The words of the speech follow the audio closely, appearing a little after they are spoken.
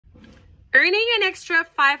Earning an extra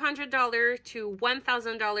 $500 to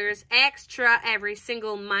 $1,000 extra every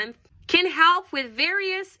single month can help with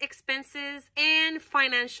various expenses and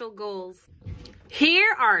financial goals.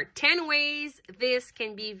 Here are 10 ways this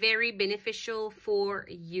can be very beneficial for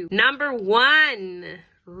you. Number 1,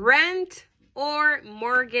 rent or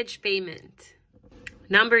mortgage payment.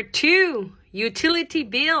 Number 2, utility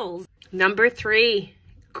bills. Number 3,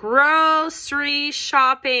 grocery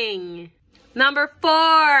shopping. Number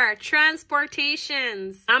 4,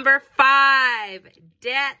 transportations. Number 5,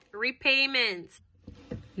 debt repayments.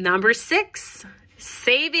 Number 6,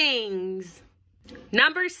 savings.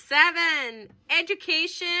 Number 7,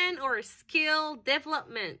 education or skill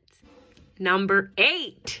development. Number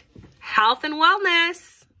 8, health and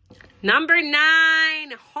wellness. Number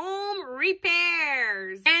 9, home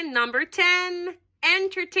repairs. And number 10,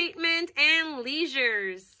 entertainment and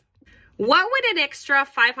leisures. What would an extra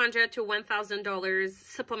 $500 to $1,000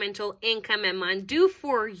 supplemental income a month do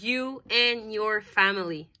for you and your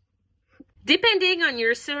family? Depending on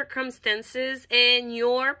your circumstances and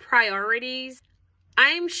your priorities,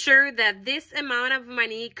 I'm sure that this amount of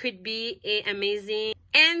money could be an amazing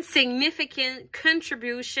and significant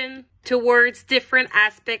contribution towards different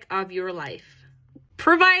aspects of your life,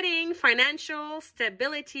 providing financial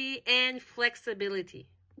stability and flexibility.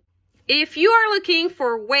 If you are looking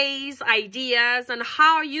for ways, ideas on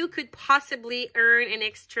how you could possibly earn an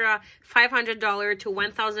extra $500 to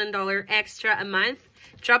 $1,000 extra a month,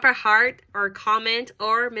 drop a heart or comment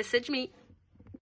or message me.